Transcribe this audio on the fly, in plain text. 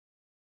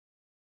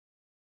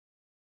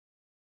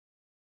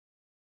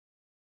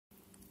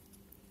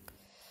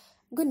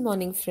Good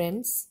morning,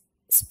 friends.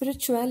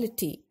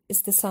 Spirituality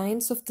is the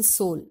science of the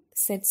soul,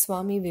 said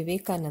Swami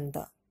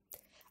Vivekananda.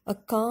 A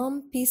calm,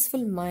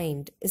 peaceful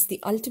mind is the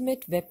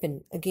ultimate weapon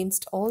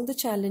against all the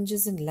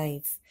challenges in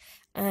life,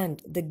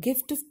 and the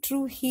gift of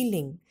true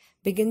healing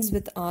begins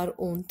with our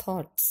own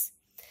thoughts.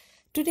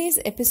 Today's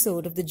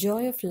episode of The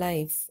Joy of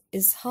Life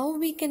is how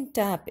we can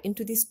tap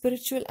into the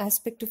spiritual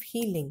aspect of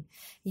healing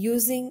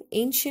using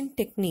ancient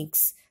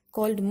techniques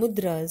called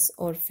mudras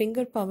or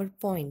finger power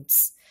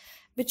points,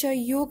 which are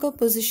yoga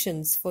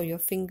positions for your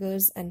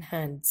fingers and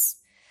hands.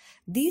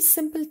 These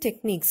simple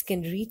techniques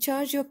can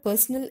recharge your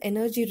personal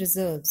energy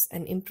reserves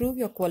and improve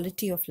your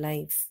quality of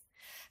life.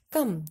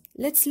 Come,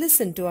 let's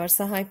listen to our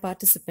Sahai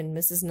participant,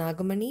 Mrs.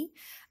 Nagamani,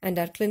 and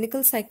our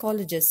clinical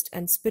psychologist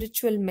and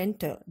spiritual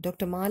mentor,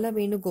 Dr. Mala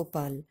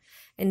Venugopal,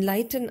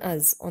 enlighten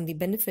us on the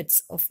benefits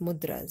of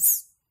mudras.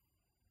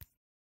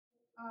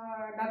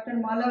 Doctor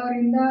Mala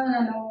ಅವರಿಂದ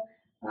ನಾನು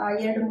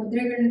 2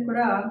 ಮುದ್ರೆಗಳನ್ನ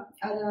ಕೂಡ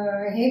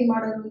ಹೇಗೆ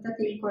ಮಾಡೋದು ಅಂತ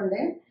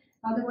ತಿಳ್ಕೊಂಡೆ.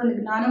 ಅದು ಒಂದು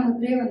ಜ್ಞಾನ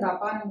ಮುದ್ರೆ, ಒಂದು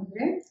ಅಪಾನ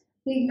ಮುದ್ರೆ.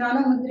 ಈ ಜ್ಞಾನ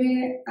ಮುದ್ರೆ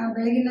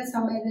ಬೆಳಗಿನ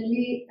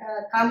ಸಮಯದಲ್ಲಿ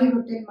ಖಾಲಿ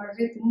ಹೊಟ್ಟೆಯಲ್ಲಿ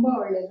ಮಾಡಿದ್ರೆ ತುಂಬ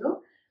ಒಳ್ಳೆಯದು.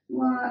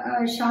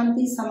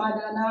 ಶಾಂತಿ,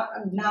 ಸಮಾಧಾನ,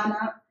 ಜ್ಞಾನ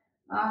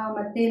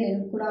ಮತ್ತೆ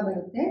ನೆನಪು ಕೂಡ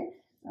ಬರುತ್ತೆ.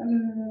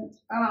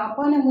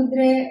 ಅಪಾನ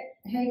ಮುದ್ರೆ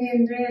ಹೇಗೆ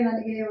ಅಂದರೆ,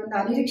 ನನಗೆ ಒಂದು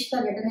ಅನಿರೀಕ್ಷಿತ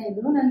ಘಟನೆ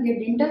ಇದು. ನನಗೆ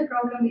ಡೆಂಟಲ್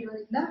ಪ್ರಾಬ್ಲಮ್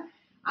ಇರೋದ್ರಿಂದ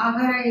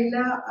ಆಹಾರ ಎಲ್ಲ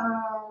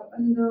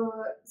ಒಂದು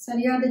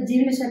ಸರಿಯಾದ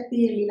ಜೀರ್ಣಶಕ್ತಿ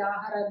ಇರಲಿಲ್ಲ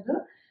ಆಹಾರದ್ದು.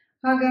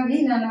 ಹಾಗಾಗಿ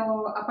ನಾನು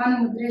ಅಪಾನ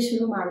ಮುದ್ರೆ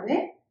ಶುರು ಮಾಡಿದೆ.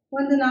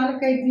 ಒಂದು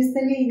 4-5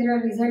 ದಿವಸದಲ್ಲಿ ಇದರ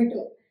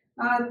ರಿಸಲ್ಟು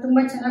ತುಂಬ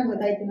ಚೆನ್ನಾಗಿ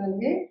ಗೊತ್ತಾಯಿತು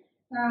ನನಗೆ.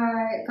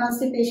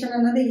 ಕಾನ್ಸ್ಟಿಪೇಷನ್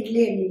ಅನ್ನೋದು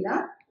ಇಲ್ಲೇ ಇರಲಿಲ್ಲ.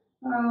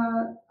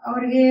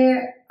 ಅವರಿಗೆ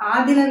ಆ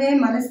ದಿನವೇ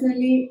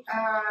ಮನಸ್ಸಿನಲ್ಲಿ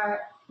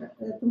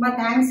ತುಂಬ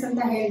ಥ್ಯಾಂಕ್ಸ್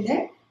ಅಂತ ಹೇಳಿದೆ.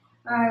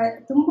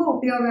 ತುಂಬ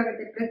ಉಪಯೋಗ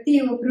ಆಗುತ್ತೆ.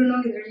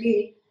 ಪ್ರತಿಯೊಬ್ಬರೂ ಇದರಲ್ಲಿ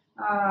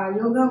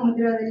ಯೋಗ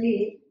ಮುದ್ರಾದಲ್ಲಿ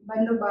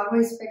ಬಂದು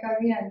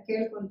ಭಾಗವಹಿಸ್ಬೇಕಾಗಿ ನಾನು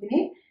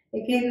ಕೇಳ್ಕೊತೀನಿ.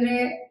 ಏಕೆಂದರೆ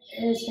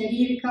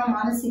ಶಾರೀರಿಕ,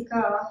 ಮಾನಸಿಕ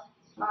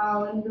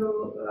ಒಂದು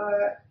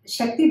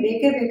ಶಕ್ತಿ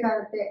ಬೇಕೇ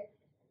ಬೇಕಾಗುತ್ತೆ.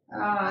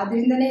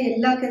 ಅದರಿಂದನೇ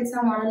ಎಲ್ಲ ಕೆಲಸ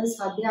ಮಾಡಲು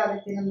ಸಾಧ್ಯ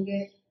ಆಗುತ್ತೆ. ನಮಗೆ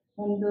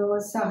ಒಂದು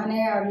ಸಹನೆ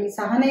ಆಗಲಿ,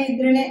 ಸಹನೆ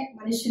ಇದ್ರೇ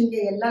ಮನುಷ್ಯನಿಗೆ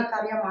ಎಲ್ಲ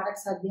ಕಾರ್ಯ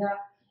ಮಾಡೋಕ್ಕೆ ಸಾಧ್ಯ.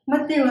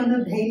 ಮತ್ತು ಒಂದು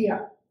ಧೈರ್ಯ.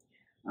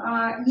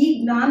 ಈ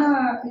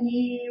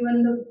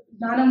ಒಂದು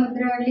ಜ್ಞಾನ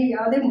ಮುದ್ರೆ ಆಗಲಿ,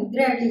 ಯಾವುದೇ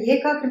ಮುದ್ರೆ ಆಗಲಿ,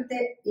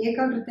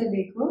 ಏಕಾಗ್ರತೆ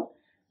ಬೇಕು.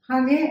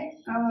 ಹಾಗೆ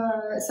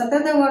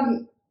ಸತತವಾಗಿ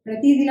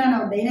ಪ್ರತಿದಿನ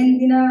ನಾವು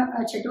ದೈನಂದಿನ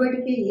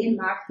ಚಟುವಟಿಕೆ ಏನು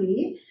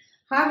ಮಾಡ್ತೀವಿ,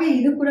 ಹಾಗೆ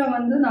ಇದು ಕೂಡ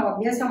ಒಂದು ನಾವು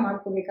ಅಭ್ಯಾಸ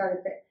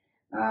ಮಾಡ್ಕೋಬೇಕಾಗುತ್ತೆ.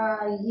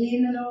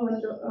 ಏನೋ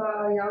ಒಂದು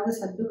ಯಾವುದು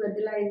ಸದ್ದು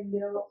ಗದ್ದಲ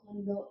ಇಲ್ದಿರೋ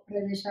ಒಂದು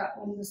ಪ್ರದೇಶ,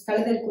 ಒಂದು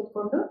ಸ್ಥಳದಲ್ಲಿ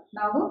ಕೂತ್ಕೊಂಡು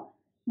ನಾವು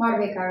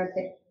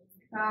ಮಾಡಬೇಕಾಗತ್ತೆ.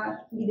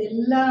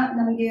 ಇದೆಲ್ಲ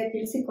ನಮಗೆ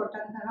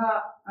ತಿಳಿಸಿಕೊಟ್ಟಂತಹ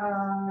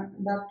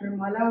ಡಾಕ್ಟರ್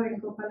ಮಾಲಾ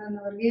ವೇಣುಗೋಪಾಲನ್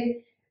ಅವರಿಗೆ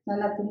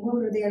ನನ್ನ ತುಂಬ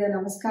ಹೃದಯದ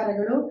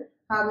ನಮಸ್ಕಾರಗಳು.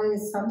 ಹಾಗೂ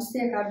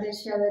ಸಂಸ್ಥೆಯ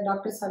ಕಾರ್ಯದರ್ಶಿಯಾದ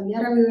ಡಾಕ್ಟರ್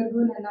ಸಂಧ್ಯಾ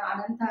ರವಿಯವರಿಗೂ ನನ್ನ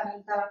ಅನಂತ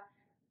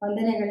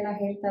ವಂದನೆಗಳನ್ನ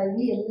ಹೇಳ್ತಾ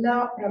ಇದ್ದೀನಿ. ಎಲ್ಲ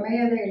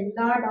ಪ್ರಮೇಯದ ಎಲ್ಲ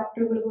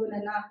ಡಾಕ್ಟರ್ಗಳಿಗೂ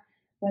ನನ್ನ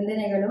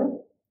ವಂದನೆಗಳು.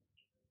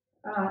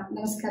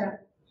 ನಮಸ್ಕಾರ.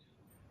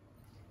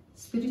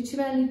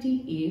 Spirituality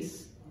is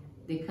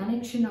the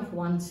connection of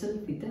oneself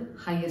with the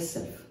higher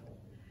self.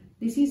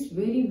 This is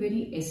very,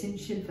 very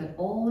essential for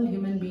all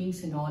human beings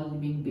and all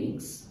living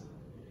beings.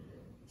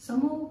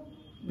 Somehow,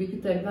 with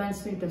the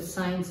advancement of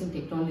science and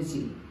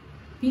technology,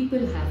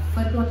 people have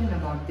forgotten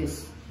about this.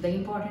 The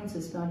importance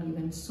is not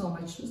given so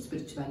much to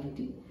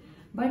spirituality,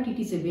 but it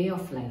is a way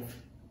of life.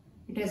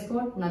 It has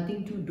got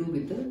nothing to do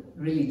with the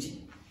religion.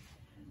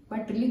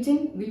 But religion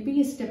will be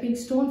a stepping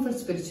stone for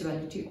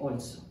spirituality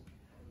also.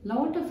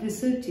 Lot of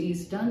research is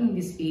done in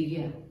this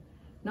area.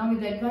 Now with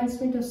the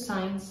advancement of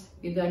science,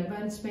 with the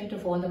advancement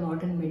of all the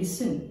modern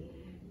medicine,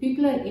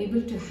 people are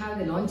able to have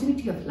the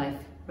longevity of life,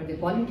 but the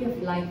quality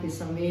of life is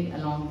somewhere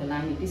along the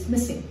line it is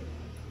missing.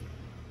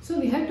 So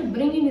we have to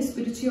bring in the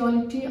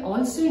spirituality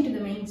also into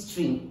the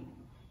mainstream.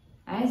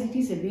 As it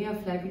is a way of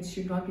life, it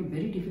should not be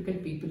very difficult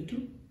people to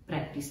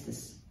practice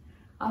this.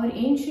 Our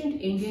ancient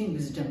Indian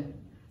wisdom,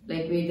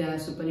 like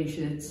Vedas,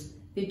 Upanishads,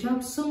 they talk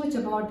so much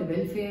about the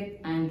welfare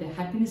and the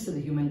happiness of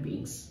the human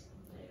beings.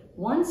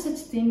 One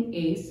such thing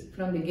is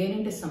from the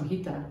Gainanda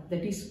Samhita,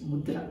 that is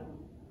mudra.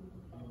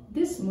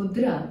 This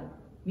mudra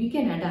we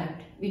can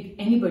adapt with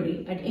anybody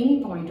at any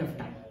point of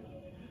time.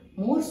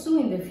 More so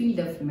in the field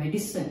of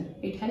medicine,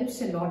 it helps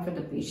a lot for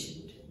the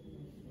patient.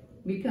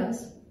 Because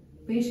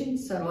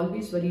patients are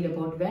always worried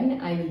about when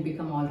I will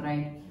become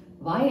alright,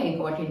 why I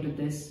got into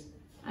this,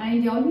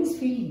 and they always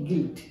feel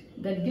guilt.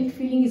 That guilt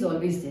feeling is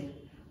always there.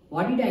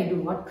 What did I do?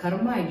 What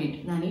karma I did?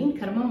 ನಾನು ಏನು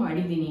ಕರ್ಮ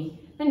ಮಾಡಿದ್ದೀನಿ,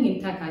 ನನಗೆ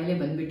ಇಂಥ ಕಾಯಿಲೆ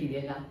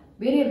ಬಂದ್ಬಿಟ್ಟಿದೆಯಲ್ಲ,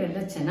 ಬೇರೆಯವರೆಲ್ಲ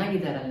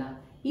ಚೆನ್ನಾಗಿದ್ದಾರಲ್ಲ,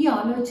 ಈ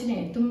ಆಲೋಚನೆ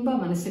ತುಂಬ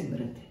ಮನಸ್ಸಿಗೆ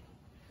ಬರುತ್ತೆ.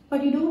 But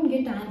you don't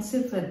get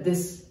answer for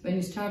this when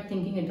you start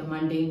thinking at the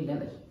mundane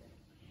level.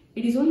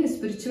 It is only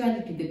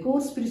spirituality, the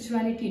core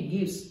spirituality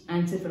gives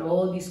answer for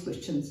all these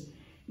questions,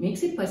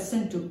 makes a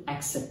person to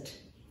accept.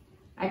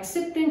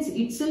 Acceptance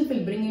itself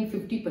will bring in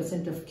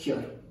 50% of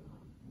cure.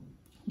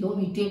 Though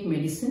we take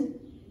medicine,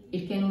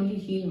 it can only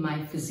heal my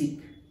physique.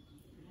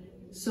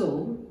 So,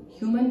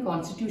 human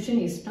constitution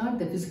is not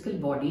the physical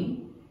body,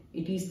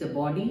 it is the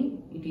body,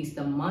 it is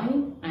the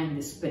mind and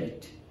the spirit.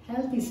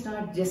 Health is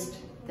not just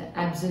the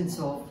absence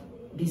of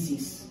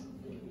disease.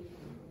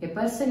 A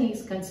person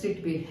is considered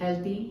to be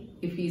healthy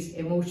if he is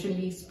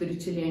emotionally,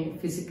 spiritually and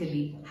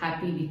physically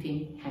happy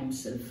within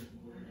himself.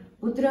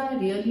 Mudra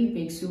really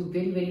makes you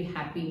very, very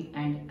happy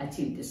and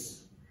achieve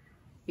this.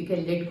 You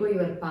can let go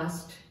your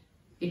past.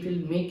 It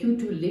will make you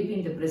to live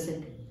in the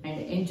present and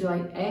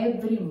enjoy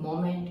every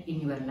moment in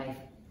your life.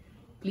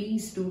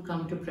 Please do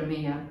come to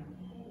Prameya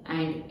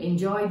and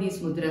enjoy these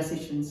Mudra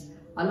sessions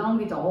along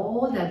with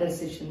all the other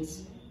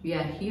sessions. We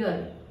are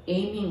here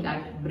aiming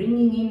at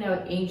bringing in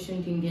our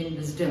ancient Indian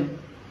wisdom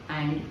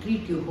and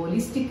treat you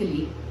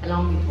holistically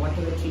along with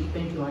whatever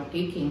treatment you are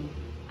taking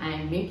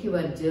and make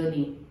your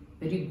journey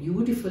very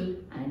beautiful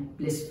and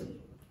blissful.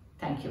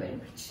 Thank you very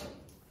much.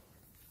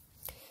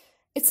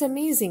 It's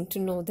amazing to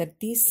know that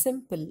these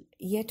simple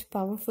yet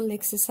powerful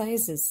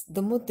exercises,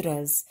 the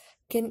mudras,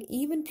 can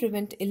even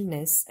prevent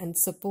illness and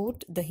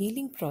support the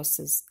healing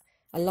process,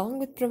 along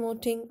with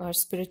promoting our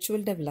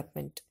spiritual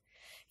development.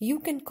 You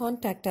can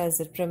contact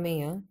us at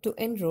Prameya to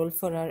enroll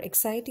for our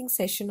exciting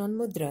session on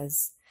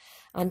mudras.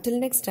 Until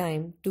next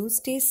time, do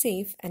stay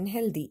safe and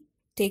healthy.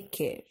 Take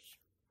care.